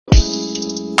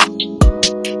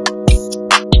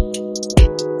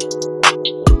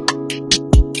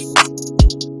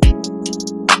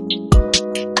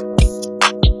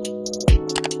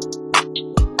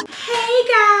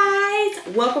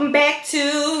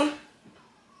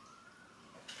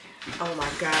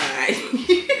God.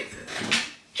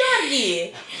 Try it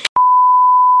again.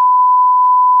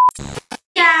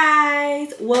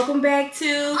 Guys, welcome back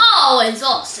to Always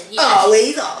Austin. Yes.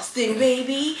 Always Austin,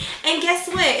 baby. And guess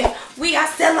what? We are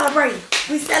celebrating.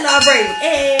 We celebrating.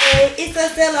 Hey, it's a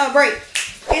celebrate.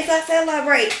 It's a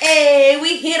celebrate. Hey,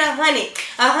 we hit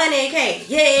 100K.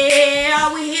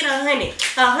 Yeah, we hit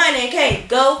 100K.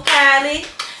 Go Kylie.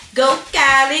 Go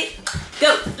Kylie.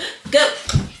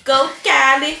 Go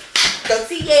Kylie. Go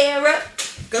Tierra.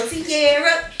 Go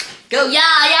Tierra. Go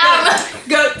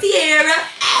Go Tierra.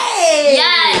 Hey.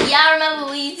 Yeah, y'all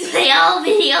remember we used to make all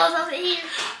videos over here?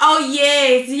 Oh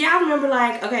yes, y'all remember,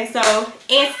 like, okay, so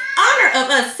in honor of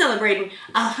us celebrating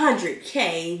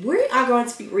 100K, we are going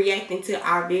to be reacting to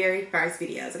our very first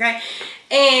videos, okay?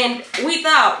 And we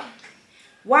thought,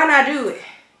 why not do it?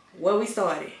 Well, we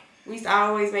started. We used to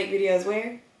always make videos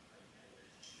where?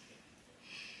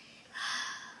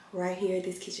 Right here at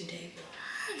this kitchen table.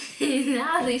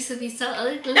 I used to be so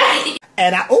ugly.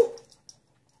 And don't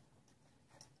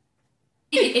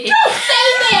say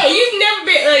that. You've never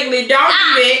been ugly. Don't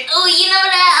do that. Oh, you know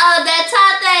that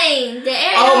top thing, the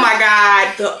area. Oh my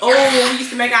God, when we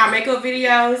used to make our makeup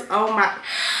videos. Oh my,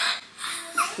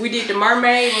 we did the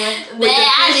mermaid one with the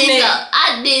fishnet.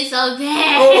 I did so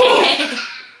bad. Oh.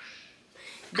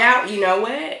 That, you know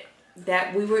what?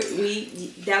 That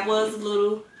that was a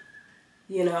little,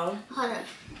 you know. Hold on,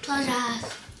 close your eyes.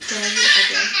 Okay.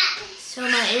 Show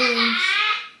my earrings.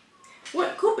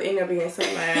 What? Cooper ended up being so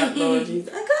loud, Lord Jesus.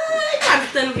 Okay, I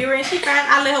just done earrings. She fine.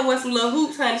 I let her wear some little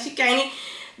hoops, honey. She can't even.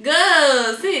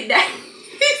 Good. Sit down.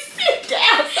 Sit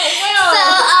down so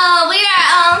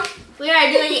well. So we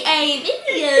are doing a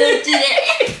video today.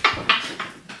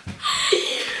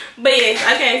 But yes,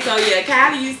 okay, so yeah,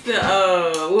 Kylie used to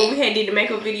when we had did the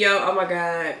makeup video, oh my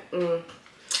God.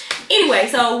 Anyway,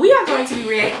 so we are going to be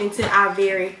reacting to our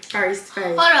very first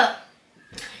Hold up.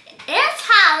 Every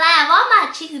time I laugh, all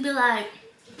my cheeks be like,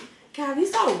 God, we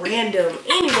so random.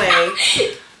 Anyway,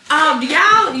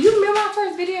 do you remember our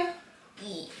first video?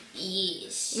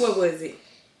 Yes. What was it?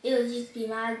 It was used to be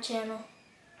my channel.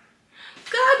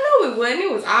 God, no it wasn't.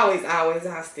 It was always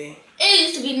Austin. It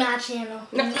used to be my channel.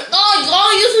 No.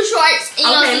 Oh, YouTube shorts. And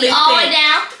Okay, you'll see all the way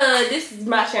down. This is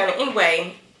my channel.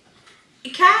 Anyway,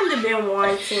 Kylie been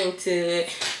wanting to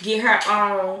get her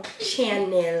own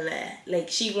channel. Like,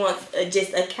 she wants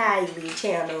just a Kylie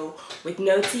channel with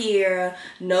no Tierra,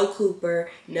 no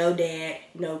Cooper, no Dad,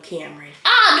 no Cameron.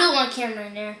 I'll do one camera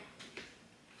in there.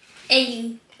 And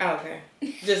you. Okay.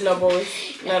 Just no boys?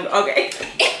 No, okay.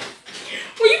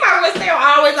 Well, you might as well stay on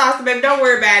Always Austin, baby. Don't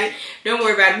worry about it. Don't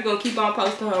worry about it. We're going to keep on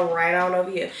posting her right on over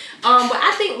here. But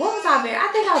I think, I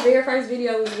think our very first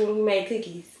video was when we made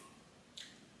cookies.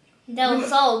 That was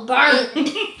so burnt.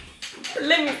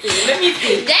 Let me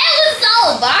see. That was so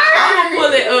burnt. I'm gonna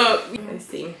pull it up. Let's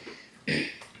see.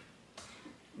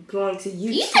 Going to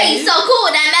YouTube. You say you so cool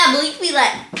with that map, but you be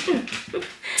like,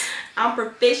 I'm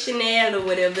professional or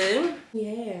whatever.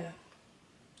 Yeah.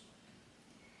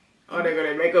 Oh, they're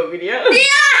gonna make a video? Yeah!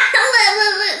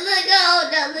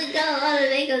 Look, go on the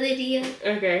makeup video.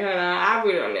 Okay, hold on. I'll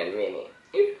put it on that in a minute.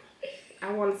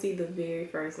 I want to see the very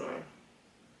first one.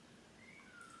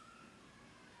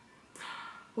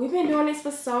 We've been doing this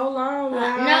for so long. No,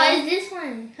 it's this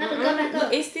one. How to go back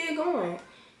up? It's still going.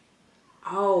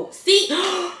 Oh, see?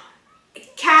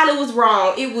 Kylie was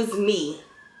wrong. It was me.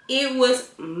 It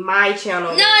was my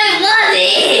channel. No,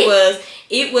 it wasn't.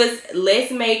 It was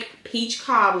Let's Make Peach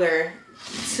Cobbler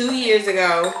 2 years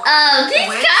ago. Peach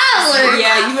Cobbler?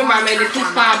 Yeah, you remember I made the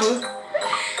peach cobbler?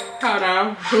 Hold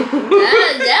on.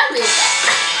 Definitely.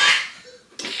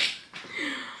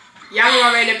 Y'all remember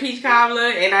I made the peach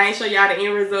cobbler and I ain't show y'all the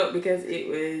end result because it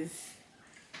was...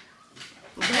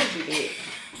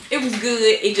 It was good.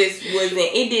 It just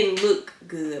wasn't... It didn't look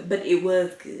good, but it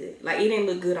was good. Like, it didn't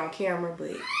look good on camera, but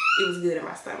it was good in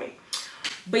my stomach.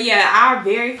 But yeah, our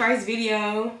very first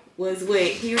video was what?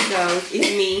 Here it goes.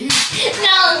 It's me.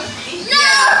 No.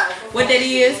 Yeah. What that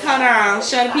is? Hold on.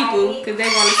 Show the people because they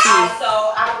want to see.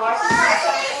 Oh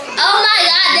my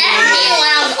God, that's me when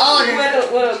I was older.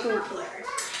 What up?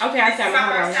 Okay, I tell me.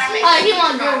 Hold on. Oh, he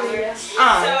won't do it.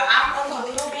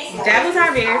 That was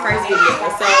our very first video.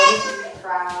 So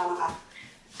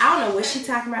I don't know what she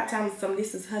talking about. Telling me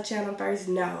this was her channel first.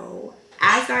 No.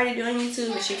 I started doing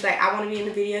YouTube and she was like, I want to be in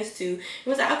the videos too. It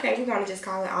was like, okay, we're going to just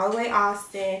call it All the Way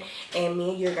Austin and me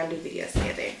and you are going to do videos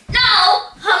together. No!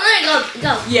 I'm going to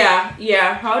go.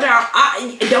 Yeah. Hold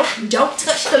on. Don't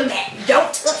touch the neck.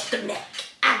 Don't touch the neck.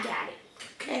 I got it.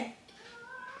 Okay.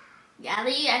 Yeah,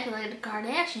 you acting like the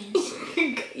Kardashians.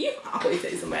 You always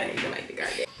say somebody acting like the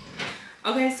Kardashians.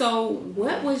 Okay, so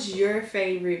what was your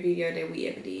favorite video that we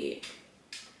ever did?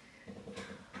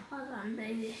 Hold on,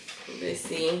 baby. Let's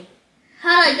see.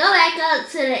 Hold on, go back up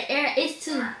to the air. It's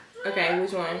 2. Okay,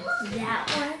 which one? That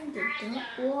one, the dump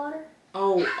water.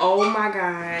 Oh my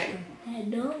God. That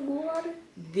dump water.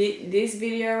 This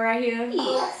video right here? Yeah.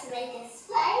 Let's make it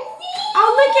spicy.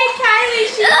 Oh, look at Kylie.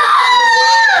 She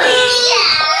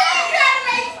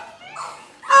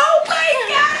Oh my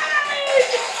God.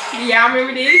 Do y'all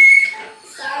remember this?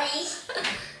 Sorry.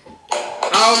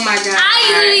 Oh my God. I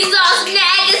usually saw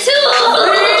snagging too.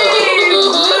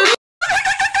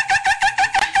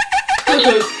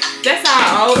 That's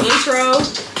our old intro.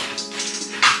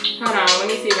 Hold on, let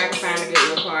me see if I can find a good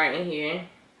little part in here.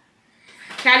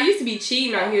 Kylie used to be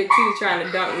cheating on here too, trying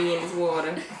to dunk me in this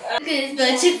water. You can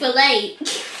spell Chick-fil-A.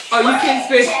 Oh, you can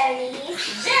spell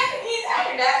Japanese. Japanese, I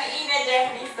could not be eating that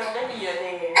Japanese stuff. That be your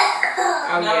name.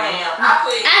 Oh, No, yeah. ma'am. I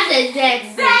put I said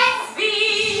Zaxby's.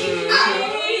 Zaxby's.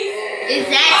 It's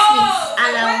Zaxby's.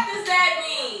 I know. What does that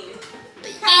mean?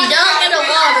 He dunked in the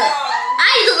water. I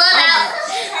used to love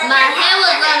that. My hair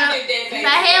was under.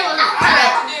 My hair was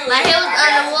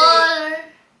underwater.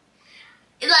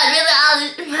 It's like really all.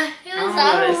 My hair was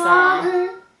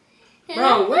underwater.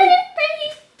 Bro, what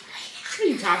are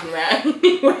you talking about?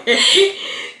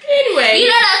 Anyway. You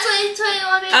know that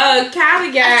 2021 baby? Kylie I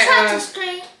tried got to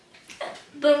scream,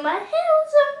 but my hair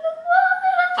was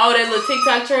underwater. oh, that little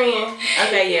TikTok trend.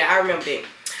 Okay, yeah, I remember that.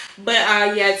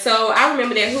 But yeah, so I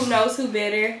remember that Who Knows Who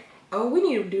Better. Oh, we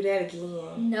need to do that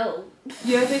again. No.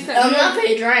 You don't think so? I'm not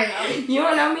pretty dry. You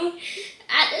don't know me?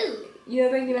 I do. You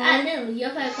don't think you know me? I do. Your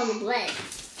hair color black.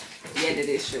 Yeah, that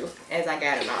is true. As I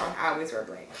got it on, I always wear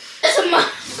black. That's a mom.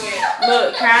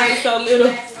 Look, Kylie's so little.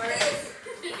 Like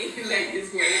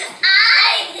this way.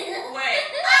 Wait.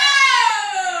 Oh!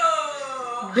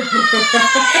 Can't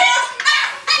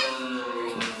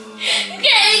give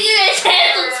me a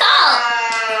chance to talk.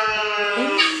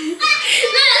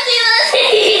 Let's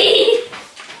see.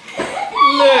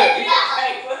 Look.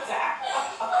 Like, what's that?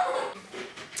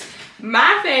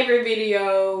 My favorite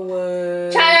video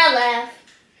was... Try not to laugh.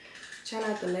 Try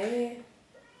not to laugh?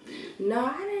 No,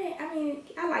 I didn't. I mean,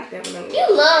 I like that one. You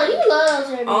love those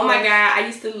videos. Oh my God, I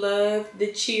used to love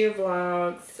the cheer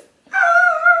vlogs.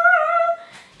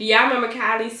 Do y'all remember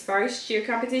Kylie's first cheer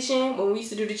competition when we used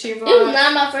to do the cheer vlog? It was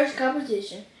not my first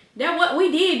competition. That what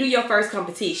we did do your first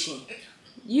competition.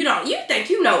 You think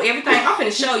you know everything. I'm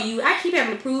finna show you. I keep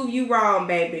having to prove you wrong,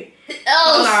 baby.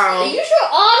 Oh, are you sure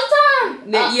all the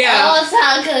time? Yeah. All the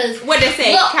time, cause what they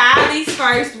say? Look. Kylie's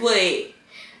first what?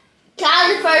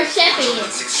 Kylie's first champion.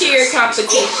 Cheer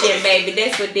competition, baby.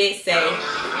 That's what they say.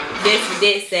 That's what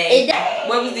they say.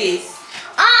 What was this?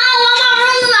 Oh, why am I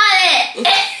rolling like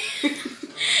that?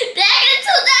 Back in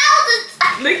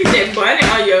 2000. Look at that bunny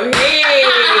on your head.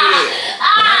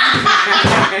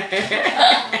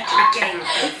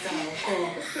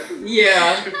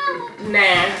 Yeah.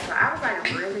 Nah. So I was like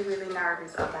really, really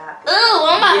nervous about this. Ooh,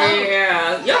 oh my God.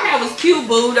 Yeah. Your hair was cute,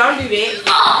 boo. Don't do that.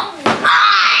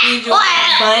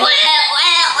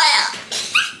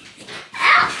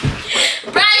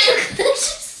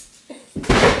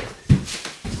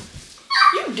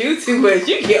 You do too much.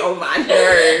 You get on my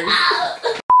nerves.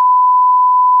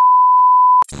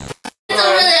 It's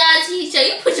a reality show.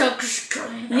 You put your...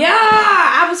 Yeah,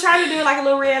 I was trying to do like a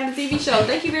little reality TV show.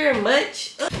 Thank you very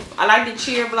much. I like the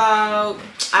cheer vlog.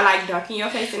 I like dunking your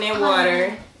face in that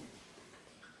water.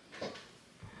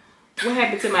 What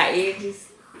happened to my edges?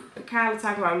 Kylie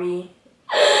talking about me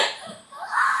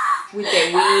with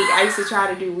that wig. I used to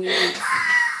try to do wigs.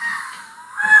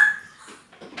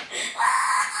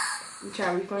 You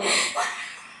trying to be funny?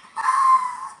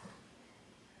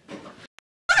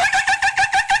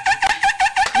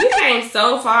 We came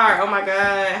so far. Oh my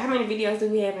God. How many videos do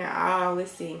we have in all?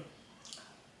 Let's see.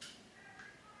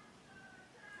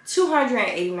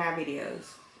 289 videos.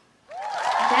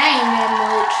 That ain't that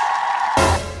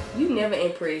much. You never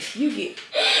impress. You get...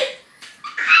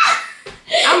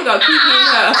 I'm gonna keep hitting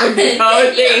her the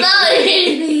whole thing.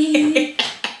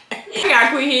 I gotta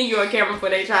quit hitting you on camera before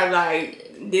they try to like,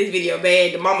 this video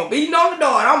bad. The mama beating on the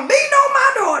daughter. I'm beating on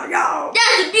my daughter, y'all.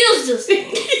 That's abusive.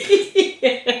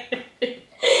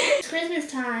 It's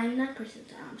Christmas time, not Christmas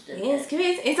time. Still. Yes,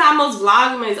 it's almost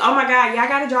Vlogmas. Oh my God, y'all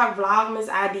gotta drop Vlogmas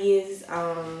ideas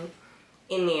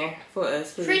in there for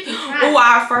us, please. Freaking Oh,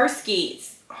 our first skits.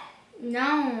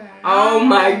 No. Oh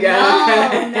my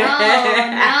God. No.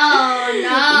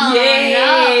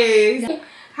 Yes. No.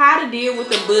 How to deal with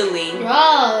the bully. Bro.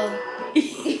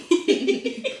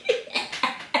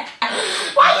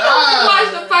 Why you don't watch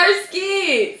the first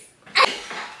skits?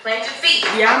 Plant your feet.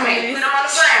 Yeah, okay, man. put them on the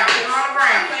ground. Put them on the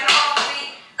ground. Plant them on the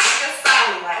feet. On your side.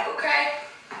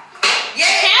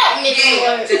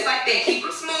 skateboard. Just like that. Keep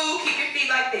them smooth. Keep your feet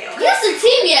like that. You used to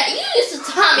teach me. You used to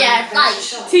tell me how to fight.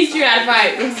 Teach you how to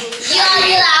fight.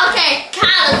 You're like, okay,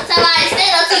 Kylie, somebody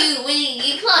stand up to you when you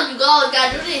get close. You go, you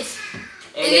gotta do this.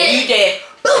 And then you did.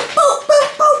 Boop, boop, boop,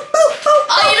 boop, boop, boop.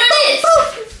 Oh, you do this.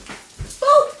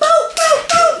 Boop, boop, boop,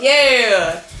 boop.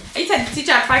 Yeah. I used to have to teach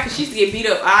her how to fight because she used to get beat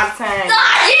up all the time. No,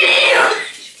 I didn't.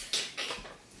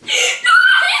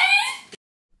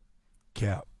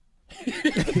 Cap.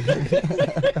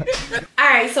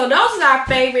 Alright, so those are our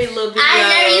favorite little videos. I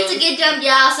never used to get jumped,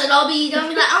 y'all, so don't be like,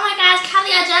 oh my gosh, Kylie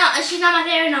got jumped and she's not my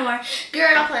favorite no more.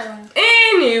 Girl, don't play with me.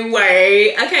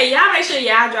 Anyway, okay, y'all make sure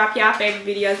y'all drop y'all favorite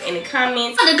videos in the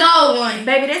comments. The gold one.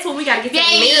 Baby, that's what we gotta get to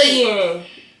a million.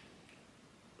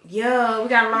 Yo, we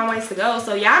got a long ways to go.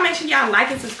 So y'all make sure y'all like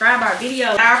and subscribe our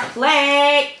videos. Our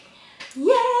flag.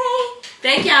 Yay.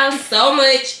 Thank y'all so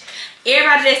much.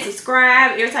 Everybody that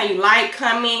subscribe, every time you like,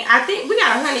 comment. I think we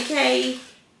got 100K.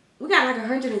 We got like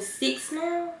 106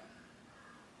 now.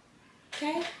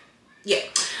 Okay. Yeah.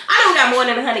 I don't got more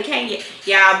than 100K yet,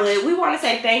 y'all, but we want to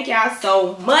say thank y'all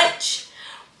so much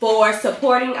for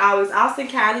supporting Always Awesome.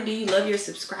 Kylie, do you love your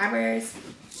subscribers?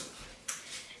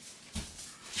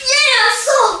 Yeah,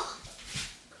 so.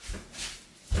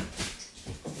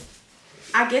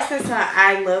 I guess that's how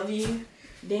I love you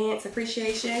dance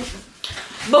appreciation.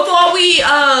 Before we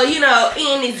you know,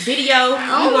 end this video,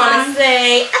 we want to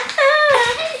say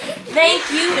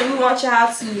thank you, and we want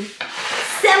y'all to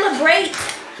celebrate.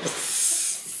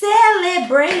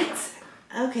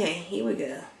 Okay, here we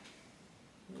go.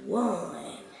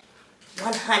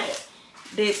 100.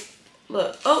 This,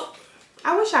 look. Oh,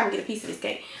 I wish I could get a piece of this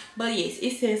cake, but yes,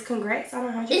 it says congrats on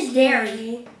 100. It's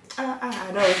dairy.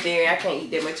 I know it's dairy. I can't eat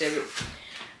that much of it.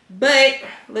 But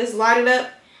let's light it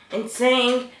up and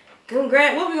sing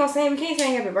congrats. What we gonna sing? We can't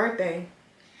sing happy birthday.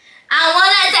 I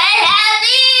wanna say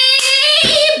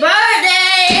happy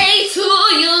birthday to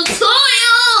you.